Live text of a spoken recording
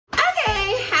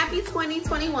Happy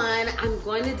 2021. I'm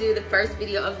going to do the first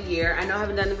video of the year. I know I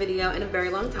haven't done a video in a very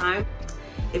long time.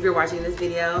 If you're watching this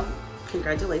video,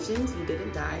 congratulations, you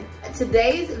didn't die.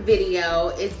 Today's video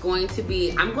is going to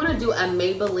be, I'm gonna do a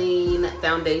Maybelline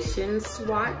foundation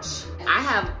swatch. I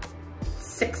have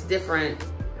 6 different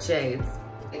shades.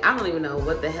 I don't even know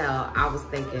what the hell I was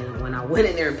thinking when I went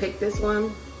in there and picked this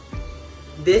one.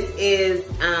 This is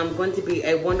going to be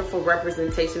a wonderful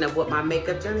representation of what my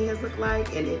makeup journey has looked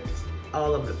like, and it's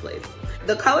all over the place.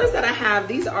 The colors that I have,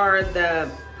 these are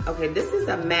the, okay, this is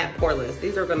a matte poreless.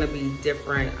 These are gonna be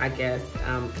different, I guess,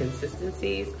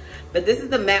 consistencies. But this is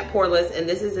the matte poreless, and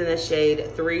this is in the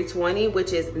shade 320,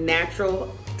 which is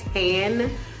Natural Tan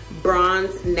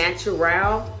Bronze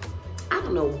Natural. I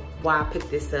don't know why I picked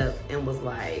this up and was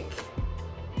like,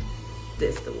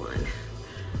 this the one.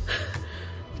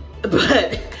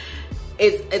 But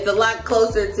it's a lot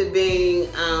closer to being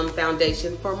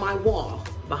foundation for my wall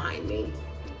behind me.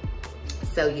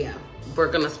 So yeah,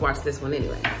 we're gonna swatch this one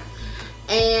anyway.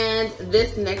 And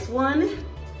this next one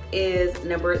is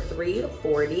number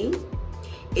 340.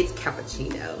 It's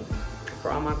cappuccino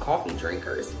for all my coffee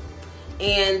drinkers.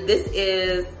 And this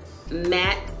is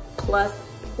matte plus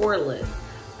poreless.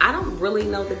 I don't really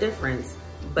know the difference,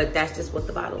 but that's just what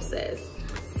the bottle says.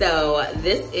 So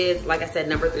this is, like I said,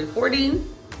 number 340.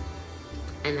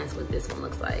 And that's what this one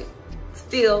looks like.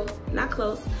 Still not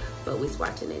close, but we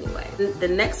swatching anyway. The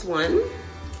next one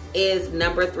is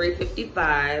number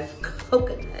 355,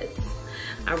 coconut.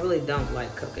 I really don't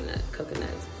like coconut.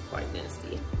 Coconut's quite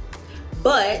nasty.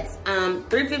 But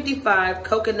 355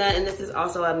 coconut, and this is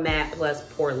also a matte plus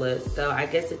poreless. So I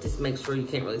guess it just makes sure you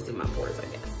can't really see my pores, I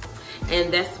guess.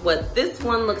 And that's what this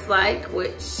one looks like,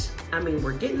 which, I mean,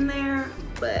 we're getting there,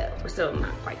 but we're still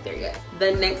not quite there yet.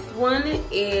 The next one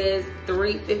is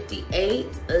 358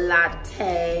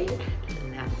 latte.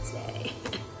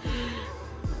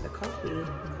 The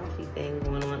coffee thing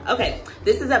going on. Okay,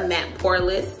 this is a matte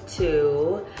poreless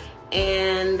too.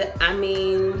 And I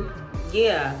mean,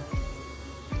 yeah.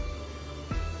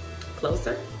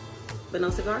 Closer, but no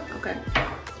cigar, okay.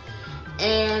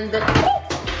 And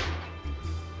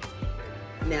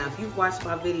now, if you've watched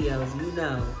my videos, you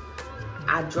know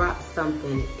I drop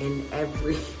something in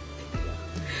every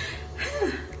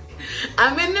video.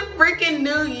 I'm in the freaking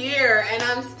new year and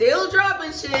I'm still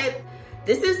dropping shit.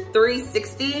 This is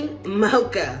 360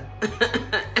 mocha.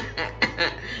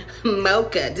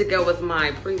 Mocha to go with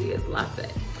my previous latte.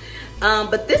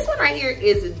 But this one right here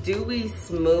is dewy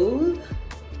smooth.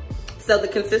 So the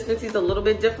consistency is a little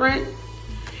bit different.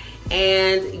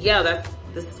 And yeah,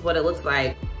 this is what it looks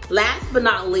like. Last but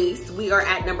not least, we are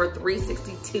at number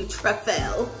 362,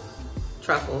 truffle,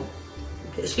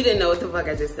 because you didn't know what the fuck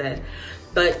I just said,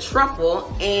 but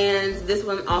truffle, and this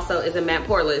one also is a matte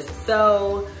poreless.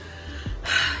 So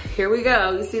here we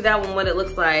go. You see that one, what it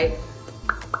looks like.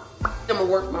 I'm gonna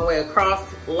work my way across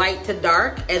light to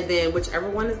dark, and then whichever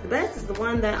one is the best is the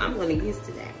one that I'm gonna use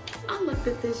today. I looked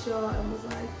at this, y'all, and was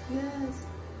like, yes,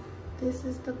 this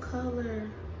is the color.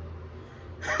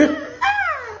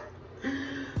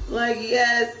 Like,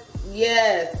 yes,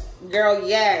 girl,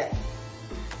 yes.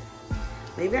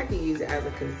 Maybe I could use it as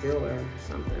a concealer or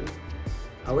something.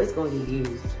 Oh, it's going to get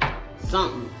used.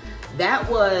 Something.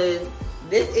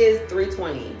 This is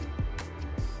 320.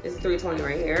 It's 320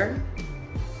 right here.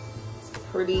 It's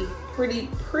pretty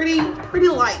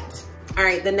light. All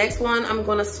right, the next one I'm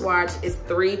gonna swatch is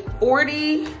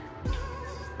 340.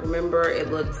 Remember,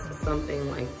 it looks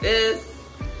something like this.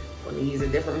 I'm gonna use a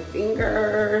different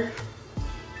finger.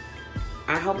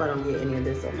 I hope I don't get any of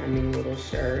this on my new little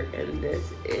shirt. And this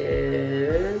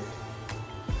is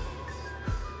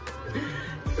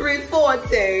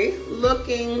 340,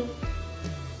 looking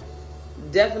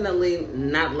definitely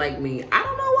not like me. I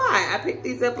don't know why. I picked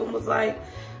these up and was like,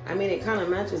 I mean, it kind of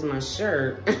matches my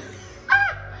shirt.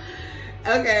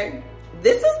 Okay,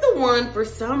 this is the one, for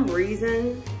some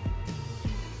reason,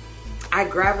 I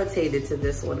gravitated to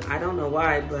this one. I don't know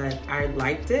why, but I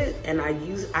liked it, and I've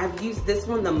used this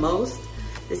one the most.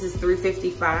 This is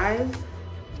 355,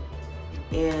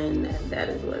 and that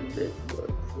is what this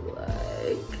looks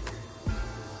like.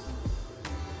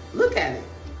 Look at it.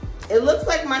 It looks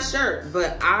like my shirt,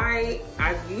 but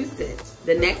I've used it.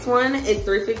 The next one is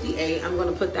 358. I'm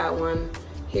gonna put that one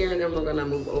here, and then we're gonna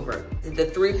move over. The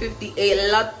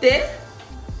 358 latte.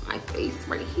 My face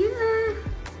right here.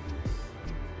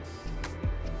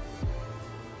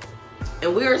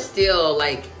 And we are still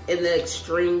like in the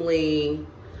extremely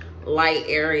light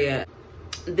area.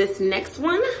 This next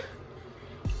one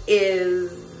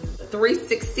is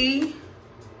 360,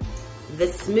 the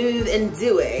smooth and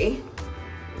dewy.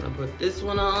 I'm gonna put this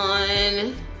one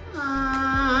on.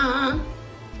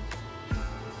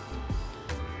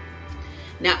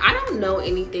 Now, I don't know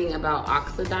anything about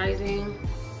oxidizing.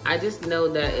 I just know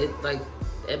that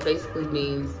it basically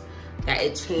means that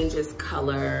it changes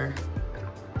color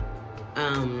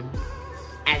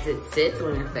as it sits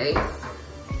on your face.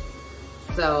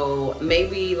 So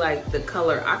maybe like the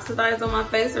color oxidized on my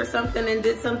face or something and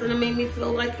did something to make me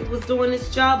feel like it was doing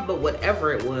its job, but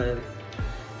whatever it was,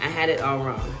 I had it all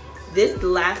wrong. This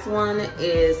last one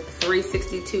is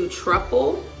 362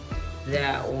 Truffle.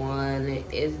 That one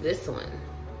is this one.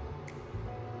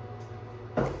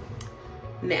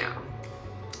 Now,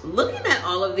 looking at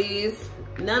all of these,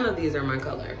 none of these are my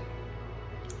color.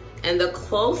 And the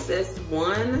closest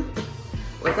one,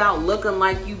 without looking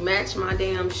like you match my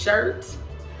damn shirt,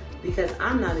 because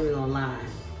I'm not even gonna lie,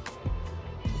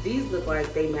 these look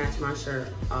like they match my shirt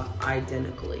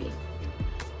identically.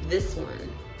 This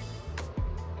one,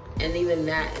 and even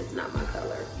that is not my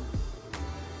color.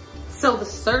 So the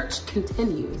search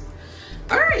continues.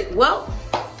 All right, well,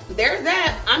 there's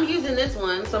that. I'm using this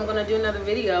one, so I'm gonna do another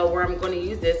video where I'm gonna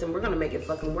use this and we're gonna make it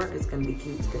fucking work. It's gonna be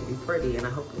cute, it's gonna be pretty, and I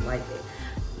hope you like it.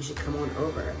 You should come on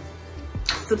over.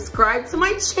 Subscribe to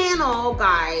my channel,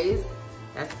 guys.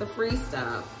 That's the free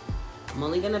stuff. I'm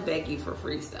only gonna beg you for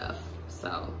free stuff,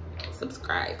 so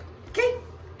subscribe. Okay,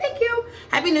 thank you.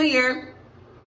 Happy New Year.